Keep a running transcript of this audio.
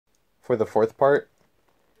for the fourth part,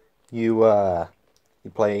 you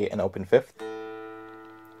play an open fifth,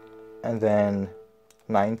 and then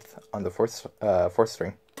ninth on the fourth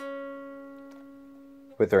string,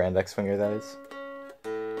 with your index finger, that is.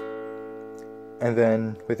 And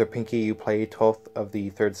then with your pinky, you play 12th of the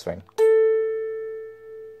third string.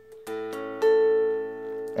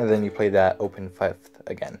 And then you play that open fifth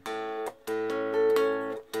again.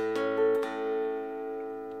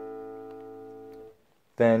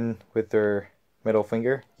 Then with your middle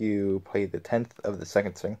finger, you play the 10th of the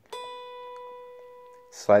second string.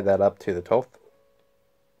 Slide that up to the 12th.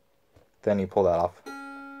 Then you pull that off.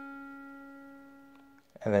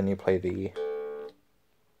 And then you play the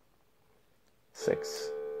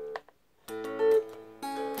 6.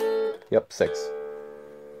 Yep, 6.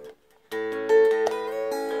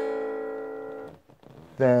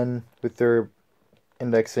 Then, with your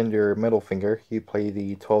index and your middle finger, you play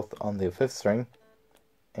the 12th on the 5th string,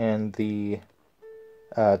 and the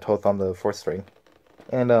 12th on the 4th string.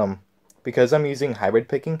 And because I'm using hybrid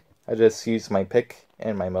picking, I just use my pick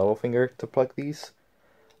and my middle finger to pluck these.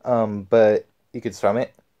 But you could strum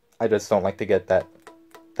it. I just don't like to get that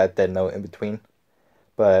dead note in between.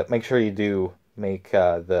 But make sure you do make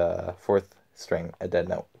the 4th string a dead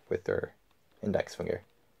note with your index finger.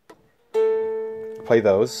 Play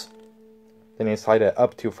those. Then you slide it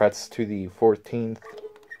up 2 frets to the 14th.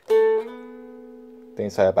 Then you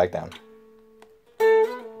slide it back down.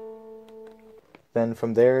 Then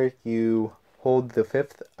from there you hold the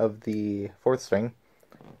 5th of the 4th string,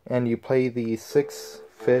 and you play the 6th,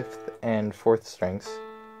 5th, and 4th strings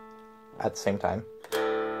at the same time.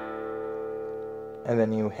 And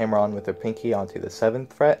then you hammer on with the pinky onto the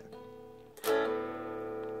 7th fret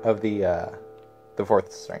of the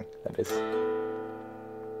 4th string, that is.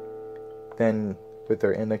 Then with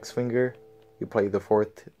your index finger, you play the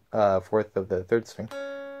 4th of the 3rd string.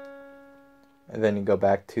 And then you go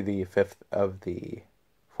back to the 5th of the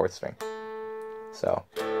 4th string. So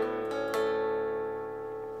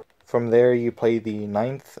from there you play the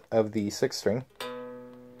 9th of the 6th string,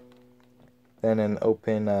 then an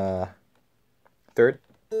open 3rd,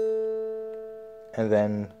 and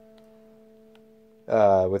then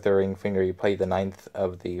with the ring finger you play the 9th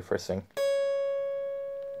of the 1st string.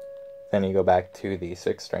 Then you go back to the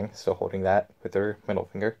 6th string, still holding that with your middle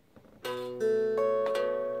finger.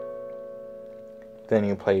 Then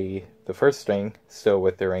you play the 1st string, still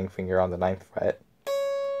with the ring finger on the 9th fret,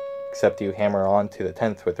 except you hammer on to the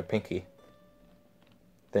 10th with the pinky.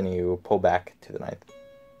 Then you pull back to the 9th.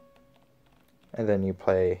 And then you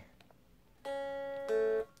play,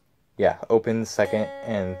 open 2nd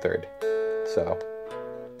and 3rd.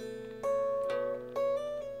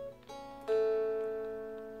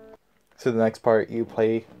 So the next part, you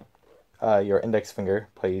play, your index finger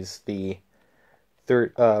plays the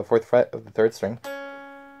 4th fret of the 3rd string,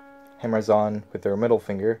 hammers on with your middle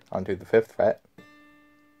finger onto the 5th fret,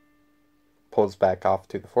 pulls back off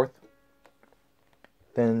to the 4th.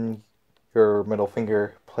 Then your middle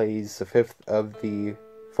finger plays the 5th of the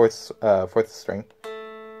 4th string,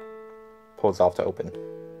 pulls off to open.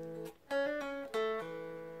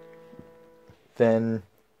 Then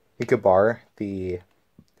you could bar the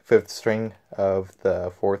 5th string of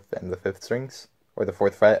the 4th and the 5th strings, or the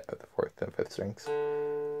 4th fret of the 4th and 5th strings,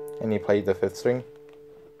 and you play the 5th string,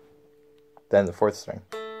 then the 4th string,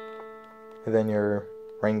 and then your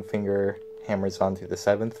ring finger hammers onto the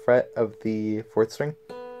 7th fret of the 4th string,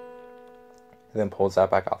 and then pulls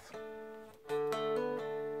that back off.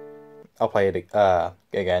 I'll play it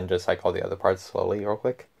again, just like all the other parts, slowly, real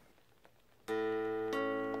quick.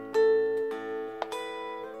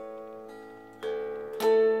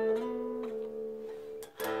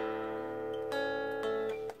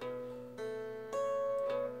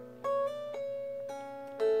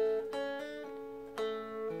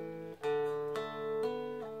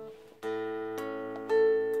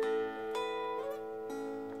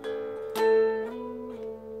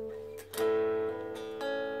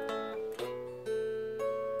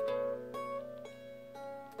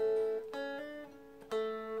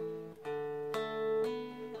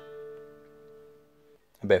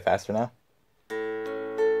 A bit faster now.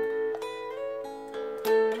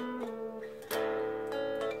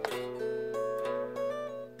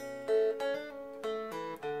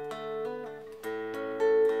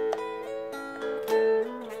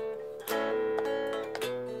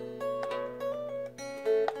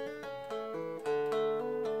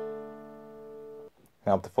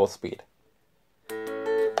 Now up to full speed.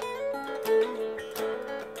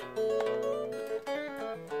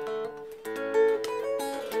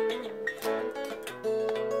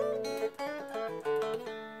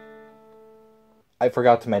 I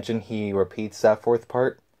forgot to mention he repeats that fourth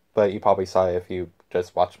part, but you probably saw it if you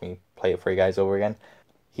just watched me play it for you guys over again.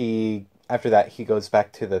 After that, he goes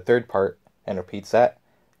back to the third part and repeats that,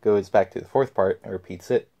 goes back to the fourth part and repeats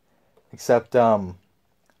it. Except, on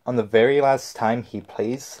the very last time he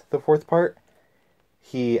plays the fourth part,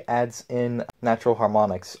 he adds in natural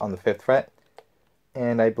harmonics on the 5th fret,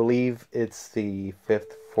 and I believe it's the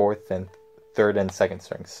 5th, 4th, and 3rd and 2nd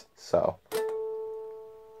strings. So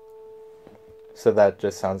that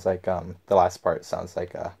just sounds like, the last part sounds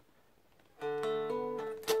like,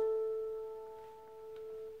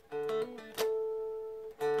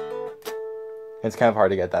 it's kind of hard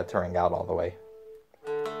to get that to ring out all the way.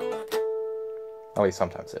 At least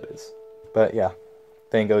sometimes it is. But yeah,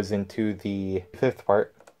 then it goes into the 5th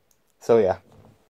part. So yeah,